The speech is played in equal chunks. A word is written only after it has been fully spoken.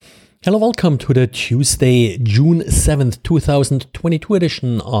Hello, welcome to the Tuesday, June 7th, 2022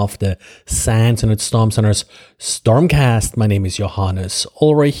 edition of the SANS and its Storm Center's StormCast. My name is Johannes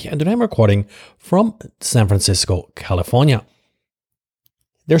Ulrich and I'm recording from San Francisco, California.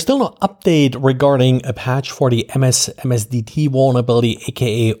 There's still no update regarding a patch for the MSDT vulnerability,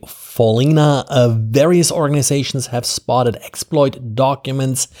 aka Follina. Various organizations have spotted exploit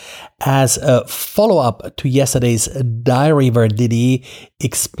documents as a follow-up to yesterday's diary where DDE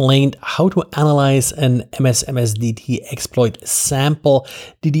explained how to analyze an MSDT exploit sample.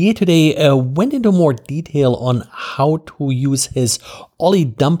 DDE today went into more detail on how to use his Ollie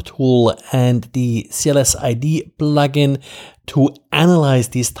dump tool and the CLSID plugin to analyze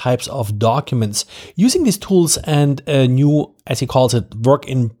these types of documents. Using these tools and a new, as he calls it, work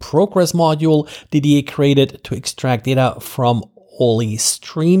in progress module DDE created to extract data from Ollie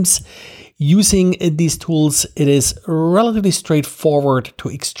streams. Using these tools, it is relatively straightforward to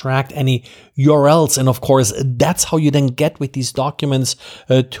extract any URLs. And of course, that's how you then get with these documents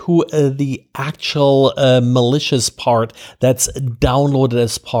to the actual malicious part that's downloaded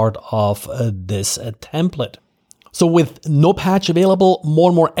as part of this template. So with no patch available, more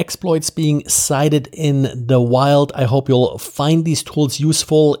and more exploits being cited in the wild, I hope you'll find these tools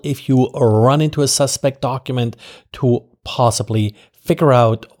useful if you run into a suspect document to possibly figure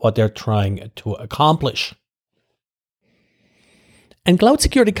out what they're trying to accomplish. And cloud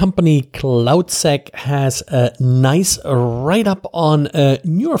security company CloudSec has a nice write-up on a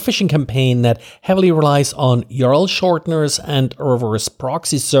newer phishing campaign that heavily relies on URL shorteners and reverse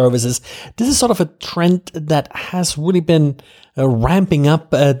proxy services. This is sort of a trend that has really been ramping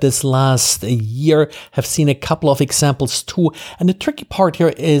up this last year. Have seen a couple of examples too. And the tricky part here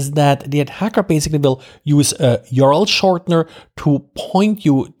is that the attacker basically will use a URL shortener to point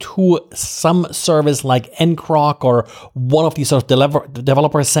you to some service like ncroc or one of these sort of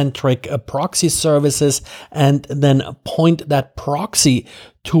developer-centric proxy services, and then point that proxy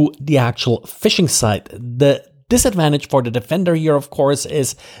to the actual phishing site. The disadvantage for the defender here, of course,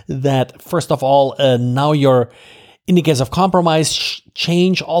 is that first of all, now you're in the case of compromise,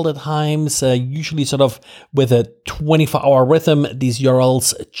 change all the times, usually sort of with a 24-hour rhythm, these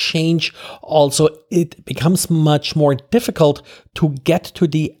URLs change. Also, it becomes much more difficult to get to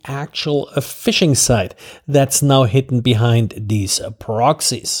the actual phishing site that's now hidden behind these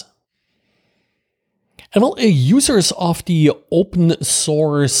proxies. And well, users of the open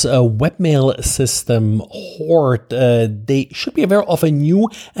source webmail system Horde, they should be aware of a new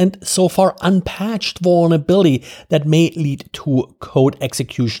and so far unpatched vulnerability that may lead to code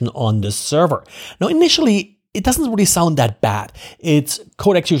execution on the server. Now, initially, it doesn't really sound that bad. It's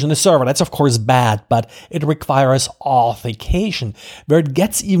code execution on the server. That's of course bad, but it requires authentication. Where it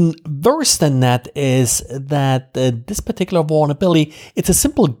gets even worse than that is that this particular vulnerability, it's a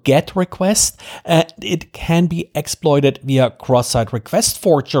simple GET request. It can be exploited via cross-site request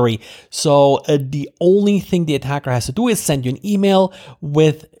forgery. So the only thing the attacker has to do is send you an email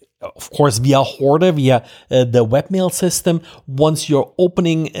with, of course, via Horde, via the webmail system. Once you're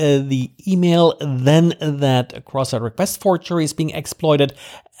opening the email, then that cross-site request forgery is being exploited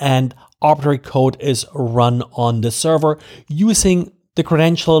and arbitrary code is run on the server using the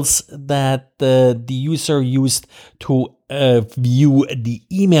credentials that the user used to view the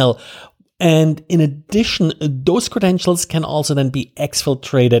email. And in addition, those credentials can also then be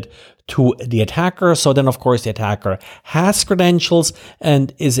exfiltrated to the attacker. So then, of course, the attacker has credentials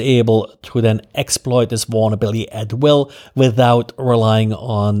and is able to then exploit this vulnerability at will without relying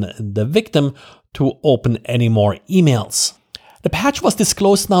on the victim to open any more emails. The patch was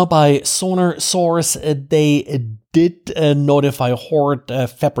disclosed now by Sonar Source. They did notify Horde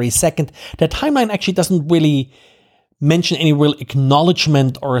February 2nd. The timeline actually doesn't really mention any real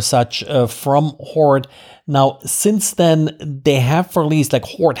acknowledgement or such from Horde. Now, since then, they have released, like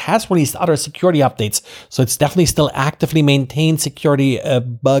Horde has released other security updates. So it's definitely still actively maintained. Security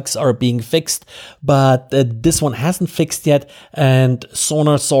bugs are being fixed, but this one hasn't fixed yet. And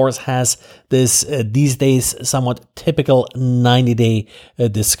Sonar Source has this, these days, somewhat typical 90-day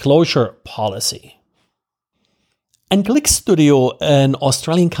disclosure policy. And Click Studio, an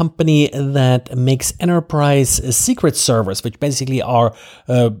Australian company that makes enterprise secret servers, which basically are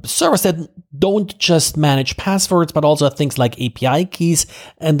servers that don't just manage passwords, but also things like API keys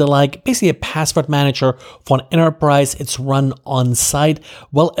and the like, basically a password manager for an enterprise. It's run on site.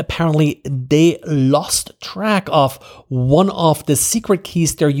 Well, apparently they lost track of one of the secret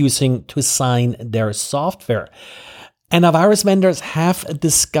keys they're using to sign their software. Antivirus vendors have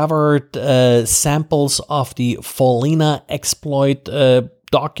discovered samples of the Follina exploit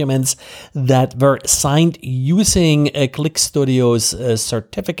documents that were signed using ClickStudio's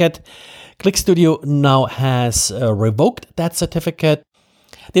certificate. ClickStudio now has revoked that certificate.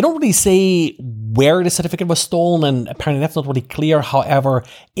 They don't really say where the certificate was stolen, and apparently that's not really clear. However,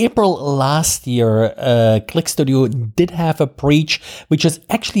 April last year, ClickStudio did have a breach, which was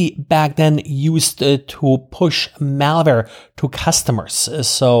actually back then used to push malware to customers.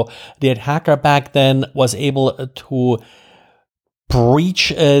 So the attacker back then was able to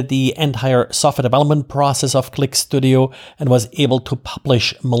breach the entire software development process of ClickStudio and was able to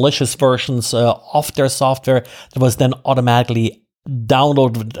publish malicious versions of their software that was then automatically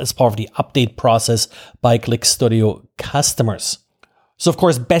downloaded as part of the update process by ClickStudio customers. So of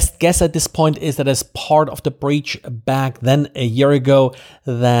course, best guess at this point is that as part of the breach back then a year ago,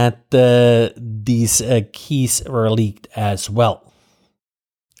 that these keys were leaked as well.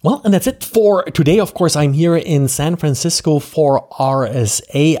 Well, and that's it for today. Of course, I'm here in San Francisco for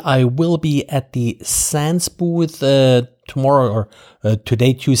RSA. I will be at the SANS booth tomorrow or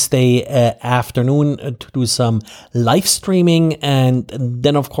today, Tuesday afternoon to do some live streaming. And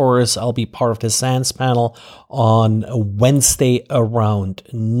then, of course, I'll be part of the SANS panel on Wednesday around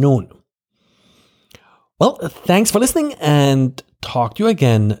noon. Well, thanks for listening and talk to you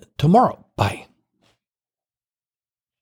again tomorrow. Bye.